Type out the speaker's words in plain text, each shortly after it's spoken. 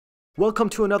Welcome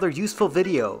to another useful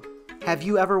video. Have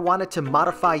you ever wanted to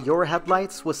modify your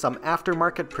headlights with some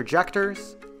aftermarket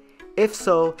projectors? If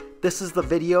so, this is the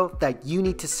video that you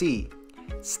need to see.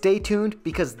 Stay tuned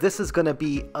because this is going to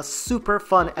be a super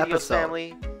fun episode.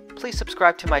 Family, please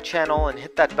subscribe to my channel and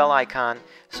hit that bell icon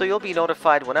so you'll be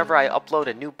notified whenever I upload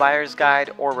a new buyer's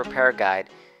guide or repair guide.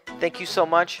 Thank you so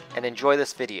much and enjoy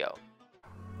this video.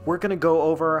 We're going to go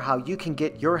over how you can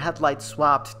get your headlights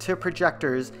swapped to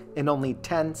projectors in only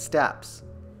 10 steps.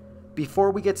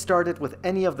 Before we get started with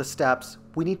any of the steps,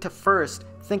 we need to first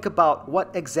think about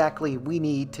what exactly we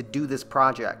need to do this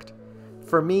project.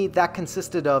 For me, that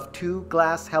consisted of 2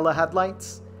 glass hella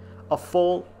headlights, a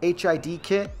full HID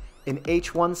kit in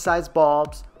H1 size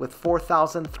bulbs with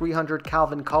 4300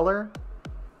 Kelvin color,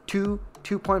 2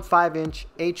 2.5 inch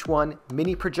H1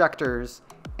 mini projectors,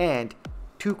 and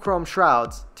 2 chrome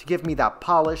shrouds to give me that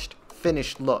polished,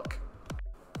 finished look.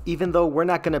 Even though we're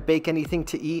not going to bake anything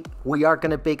to eat, we are going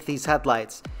to bake these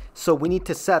headlights. So we need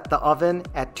to set the oven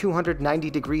at 290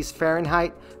 degrees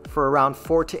Fahrenheit for around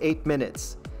 4 to 8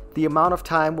 minutes. The amount of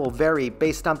time will vary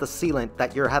based on the sealant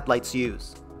that your headlights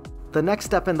use. The next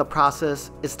step in the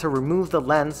process is to remove the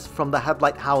lens from the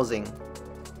headlight housing.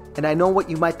 And I know what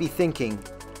you might be thinking,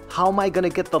 how am I going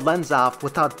to get the lens off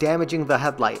without damaging the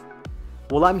headlight?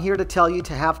 Well, I'm here to tell you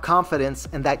to have confidence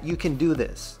and that you can do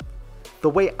this. The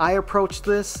way I approach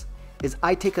this is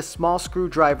I take a small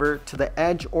screwdriver to the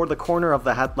edge or the corner of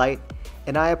the headlight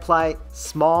and I apply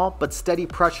small but steady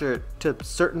pressure to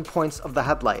certain points of the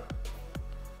headlight.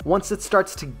 Once it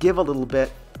starts to give a little bit,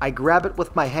 I grab it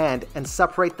with my hand and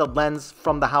separate the lens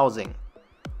from the housing.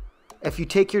 If you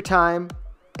take your time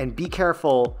and be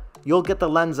careful, you'll get the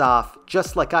lens off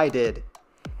just like I did.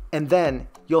 And then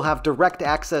you'll have direct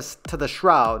access to the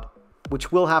shroud,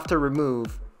 which we'll have to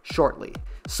remove shortly.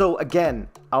 So again,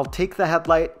 I'll take the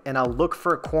headlight and I'll look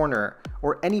for a corner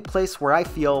or any place where I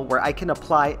feel where I can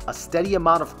apply a steady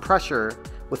amount of pressure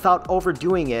without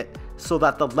overdoing it so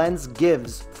that the lens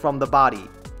gives from the body.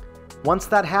 Once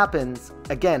that happens,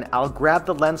 again, I'll grab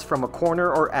the lens from a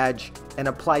corner or edge and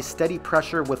apply steady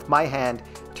pressure with my hand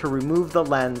to remove the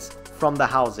lens from the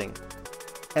housing.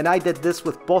 And I did this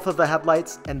with both of the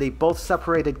headlights and they both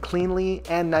separated cleanly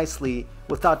and nicely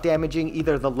without damaging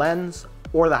either the lens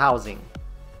or the housing.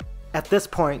 At this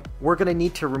point, we're going to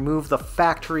need to remove the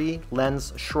factory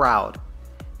lens shroud.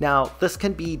 Now, this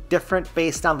can be different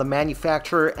based on the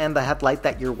manufacturer and the headlight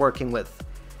that you're working with.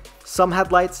 Some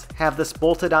headlights have this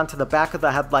bolted onto the back of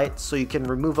the headlight so you can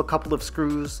remove a couple of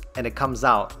screws and it comes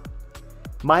out.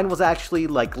 Mine was actually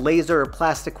like laser or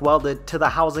plastic welded to the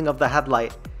housing of the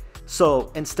headlight.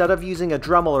 So instead of using a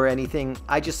Dremel or anything,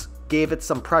 I just gave it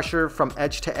some pressure from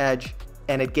edge to edge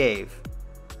and it gave.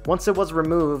 Once it was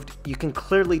removed, you can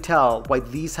clearly tell why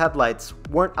these headlights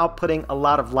weren't outputting a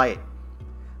lot of light.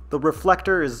 The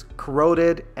reflector is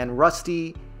corroded and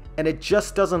rusty and it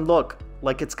just doesn't look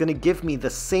like it's going to give me the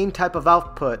same type of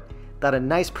output that a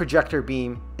nice projector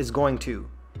beam is going to.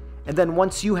 And then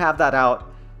once you have that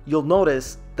out, you'll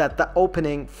notice that the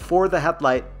opening for the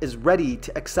headlight is ready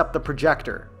to accept the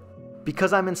projector.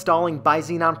 Because I'm installing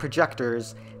Bi-Xenon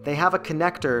projectors, they have a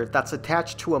connector that's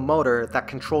attached to a motor that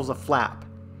controls a flap.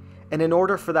 And in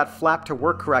order for that flap to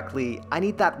work correctly, I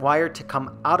need that wire to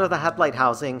come out of the headlight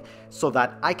housing so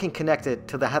that I can connect it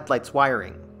to the headlight's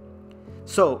wiring.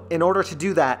 So in order to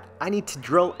do that, I need to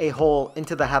drill a hole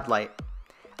into the headlight.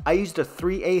 I used a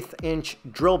 3/8 inch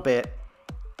drill bit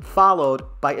followed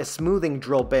by a smoothing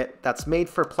drill bit that's made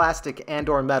for plastic and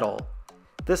or metal.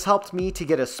 This helped me to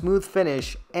get a smooth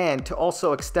finish and to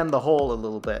also extend the hole a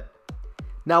little bit.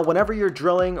 Now whenever you're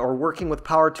drilling or working with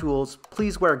power tools,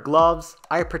 please wear gloves,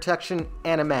 eye protection,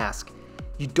 and a mask.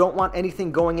 You don't want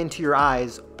anything going into your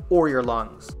eyes or your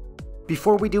lungs.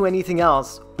 Before we do anything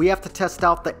else, we have to test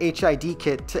out the HID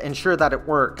kit to ensure that it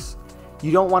works.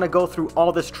 You don't want to go through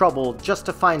all this trouble just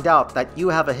to find out that you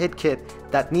have a HID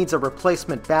kit that needs a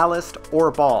replacement ballast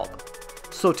or bulb.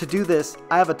 So to do this,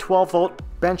 I have a 12-volt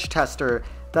bench tester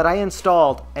that I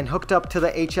installed and hooked up to the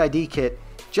HID kit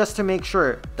just to make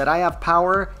sure that I have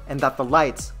power and that the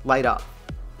lights light up.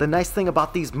 The nice thing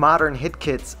about these modern HID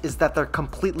kits is that they're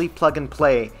completely plug and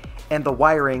play and the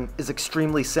wiring is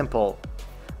extremely simple.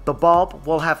 The bulb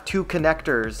will have 2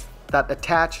 connectors that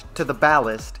attach to the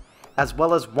ballast as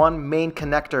well as one main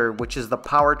connector, which is the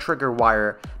power trigger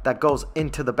wire that goes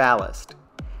into the ballast.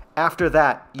 After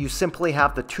that, you simply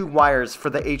have the 2 wires for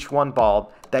the H1 bulb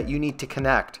that you need to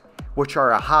connect, which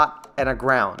are a hot and a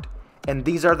ground. And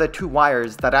these are the 2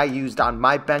 wires that I used on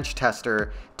my bench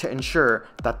tester to ensure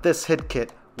that this HID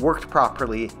kit worked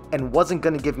properly and wasn't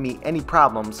going to give me any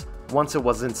problems once it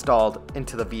was installed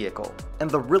into the vehicle. And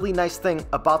the really nice thing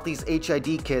about these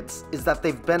HID kits is that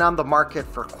they've been on the market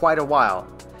for quite a while.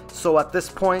 So at this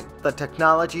point, the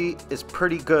technology is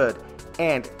pretty good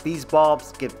and these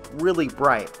bulbs get really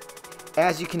bright.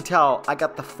 As you can tell, I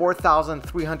got the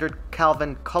 4,300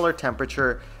 Kelvin color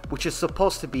temperature, which is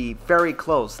supposed to be very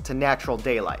close to natural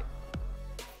daylight.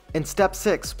 In step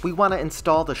 6, we want to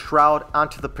install the shroud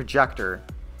onto the projector,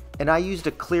 and I used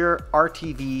a clear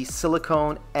RTV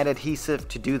silicone and adhesive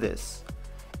to do this.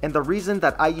 And the reason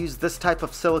that I use this type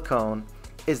of silicone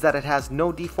is that it has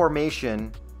no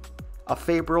deformation, a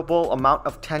favorable amount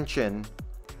of tension,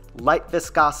 light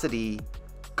viscosity,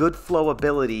 good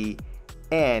flowability,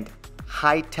 and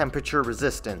high temperature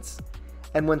resistance.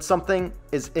 And when something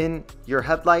is in your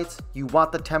headlights, you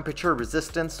want the temperature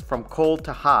resistance from cold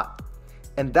to hot.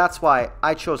 And that's why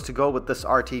I chose to go with this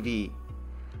RTV.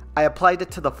 I applied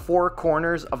it to the 4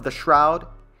 corners of the shroud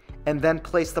and then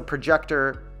placed the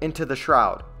projector into the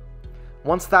shroud.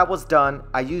 Once that was done,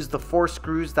 I used the 4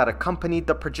 screws that accompanied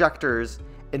the projectors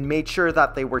and made sure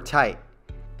that they were tight.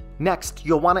 Next,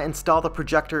 you'll want to install the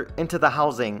projector into the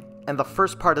housing, and the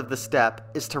first part of the step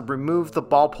is to remove the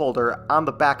bulb holder on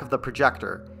the back of the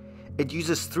projector. It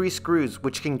uses 3 screws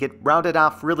which can get rounded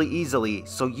off really easily,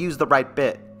 so use the right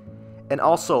bit. And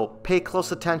also, pay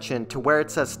close attention to where it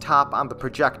says top on the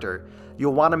projector.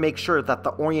 You'll want to make sure that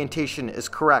the orientation is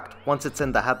correct once it's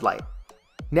in the headlight.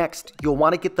 Next, you'll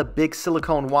want to get the big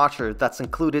silicone washer that's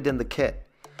included in the kit.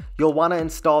 You'll want to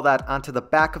install that onto the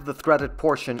back of the threaded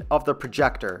portion of the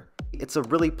projector. It's a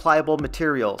really pliable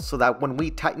material so that when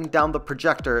we tighten down the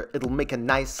projector, it'll make a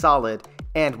nice solid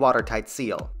and watertight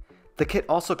seal. The kit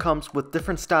also comes with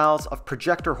different styles of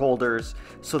projector holders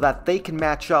so that they can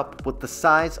match up with the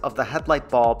size of the headlight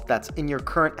bulb that's in your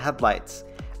current headlights.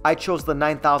 I chose the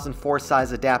 9004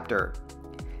 size adapter.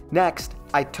 Next,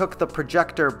 I took the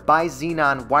projector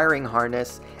Bi-Xenon wiring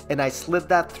harness and I slid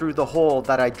that through the hole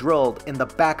that I drilled in the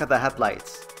back of the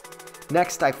headlights.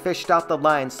 Next, I fished out the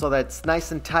lines so that it's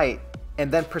nice and tight,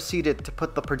 and then proceeded to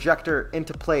put the projector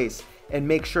into place and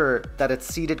make sure that it's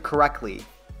seated correctly.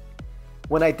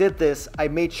 When I did this, I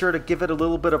made sure to give it a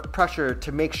little bit of pressure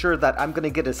to make sure that I'm going to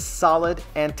get a solid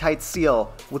and tight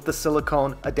seal with the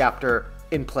silicone adapter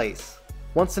in place.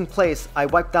 Once in place, I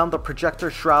wiped down the projector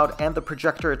shroud and the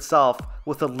projector itself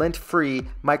with a lint-free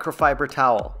microfiber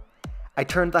towel. I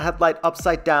turned the headlight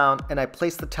upside down and I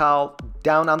placed the towel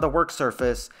down on the work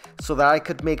surface so that I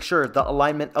could make sure the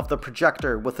alignment of the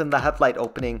projector within the headlight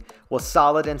opening was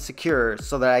solid and secure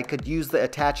so that I could use the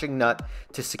attaching nut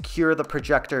to secure the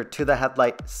projector to the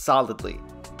headlight solidly.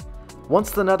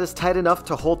 Once the nut is tight enough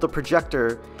to hold the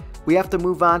projector, we have to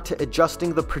move on to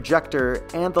adjusting the projector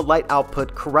and the light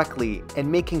output correctly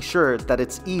and making sure that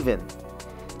it's even.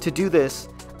 To do this,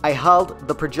 I held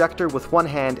the projector with one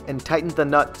hand and tightened the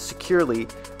nut securely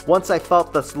once I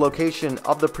felt the location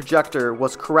of the projector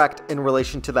was correct in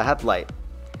relation to the headlight.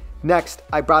 Next,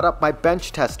 I brought up my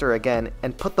bench tester again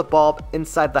and put the bulb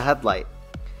inside the headlight.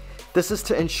 This is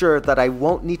to ensure that I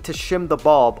won't need to shim the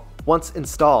bulb once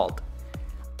installed.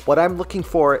 What I'm looking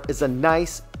for is a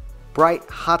nice, bright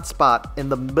hot spot in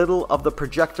the middle of the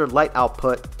projector light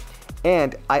output,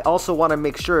 and I also want to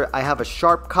make sure I have a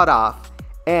sharp cutoff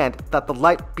and that the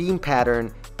light beam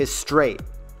pattern is straight.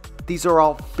 These are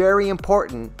all very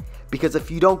important because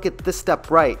if you don't get this step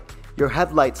right, your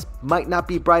headlights might not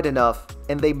be bright enough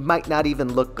and they might not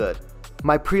even look good.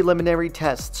 My preliminary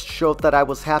tests showed that I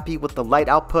was happy with the light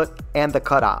output and the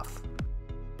cutoff.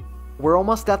 We're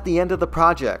almost at the end of the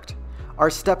project.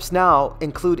 Our steps now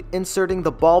include inserting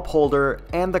the bulb holder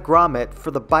and the grommet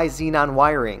for the Bi-Xenon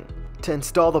wiring. To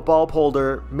install the bulb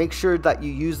holder, make sure that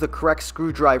you use the correct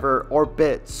screwdriver or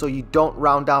bit so you don't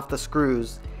round off the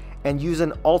screws, and use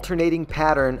an alternating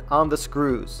pattern on the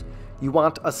screws. You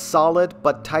want a solid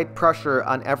but tight pressure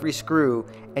on every screw,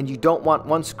 and you don't want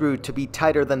one screw to be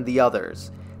tighter than the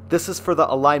others. This is for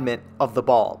the alignment of the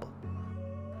bulb.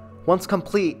 Once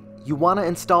complete, you want to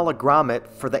install a grommet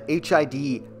for the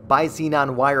HID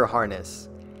Bi-Xenon wire harness.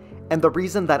 And the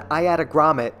reason that I add a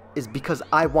grommet is because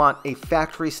I want a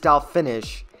factory style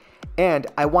finish and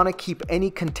I want to keep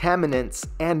any contaminants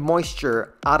and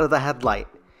moisture out of the headlight.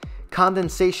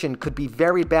 Condensation could be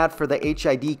very bad for the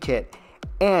HID kit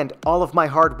and all of my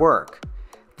hard work.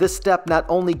 This step not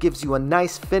only gives you a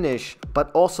nice finish,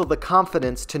 but also the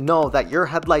confidence to know that your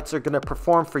headlights are going to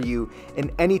perform for you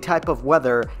in any type of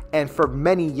weather and for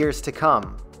many years to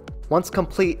come. Once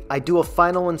complete, I do a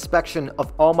final inspection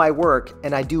of all my work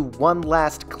and I do one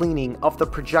last cleaning of the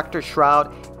projector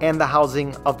shroud and the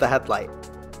housing of the headlight.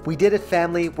 We did it,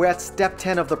 family. We're at step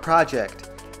 10 of the project.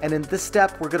 and in this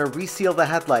step we're going to reseal the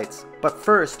headlights. But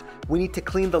first, we need to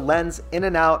clean the lens in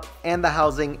and out and the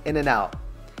housing in and out.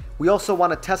 We also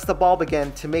want to test the bulb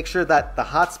again to make sure that the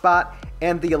hot spot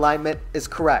and the alignment is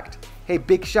correct. Hey,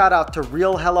 big shout out to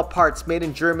Real Hella Parts made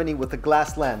in Germany with a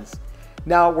glass lens.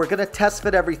 Now we're going to test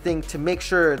fit everything to make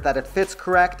sure that it fits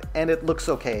correct and it looks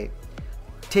okay.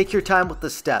 Take your time with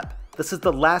this step. This is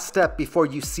the last step before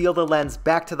you seal the lens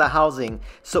back to the housing,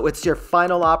 so it's your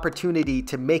final opportunity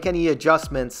to make any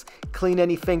adjustments, clean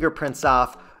any fingerprints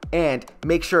off, and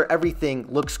make sure everything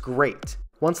looks great.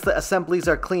 Once the assemblies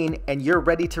are clean and you're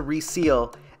ready to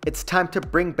reseal, it's time to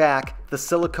bring back the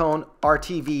silicone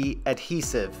RTV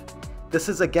adhesive. This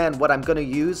is again what I'm going to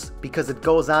use because it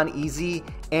goes on easy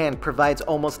and provides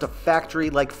almost a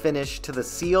factory-like finish to the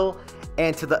seal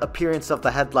and to the appearance of the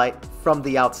headlight from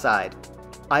the outside.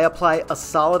 I apply a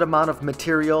solid amount of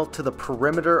material to the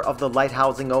perimeter of the light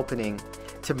housing opening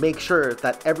to make sure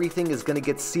that everything is going to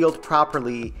get sealed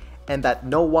properly and that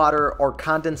no water or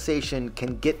condensation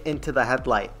can get into the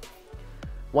headlight.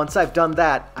 Once I've done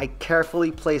that, I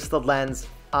carefully place the lens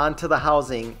onto the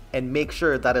housing and make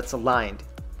sure that it's aligned.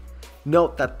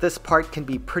 Note that this part can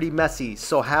be pretty messy,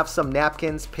 so have some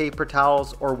napkins, paper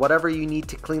towels, or whatever you need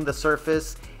to clean the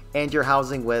surface and your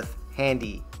housing with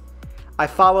handy. I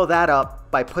follow that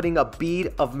up by putting a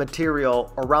bead of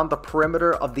material around the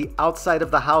perimeter of the outside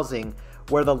of the housing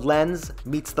where the lens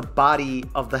meets the body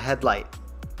of the headlight.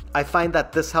 I find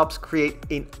that this helps create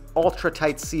an ultra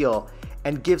tight seal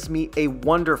and gives me a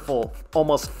wonderful,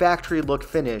 almost factory look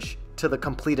finish to the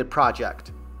completed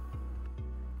project.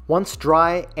 Once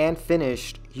dry and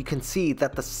finished, you can see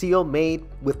that the seal made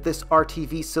with this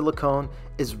RTV silicone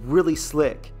is really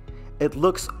slick. It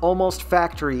looks almost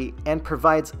factory and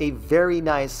provides a very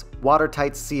nice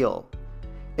watertight seal.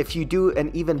 If you do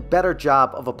an even better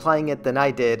job of applying it than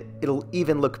I did, it'll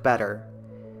even look better.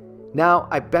 Now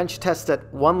I bench test it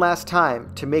one last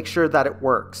time to make sure that it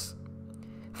works.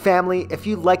 Family, if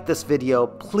you like this video,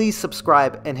 please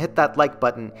subscribe and hit that like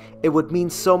button. It would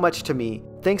mean so much to me.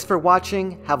 Thanks for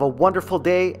watching, have a wonderful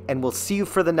day, and we'll see you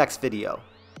for the next video.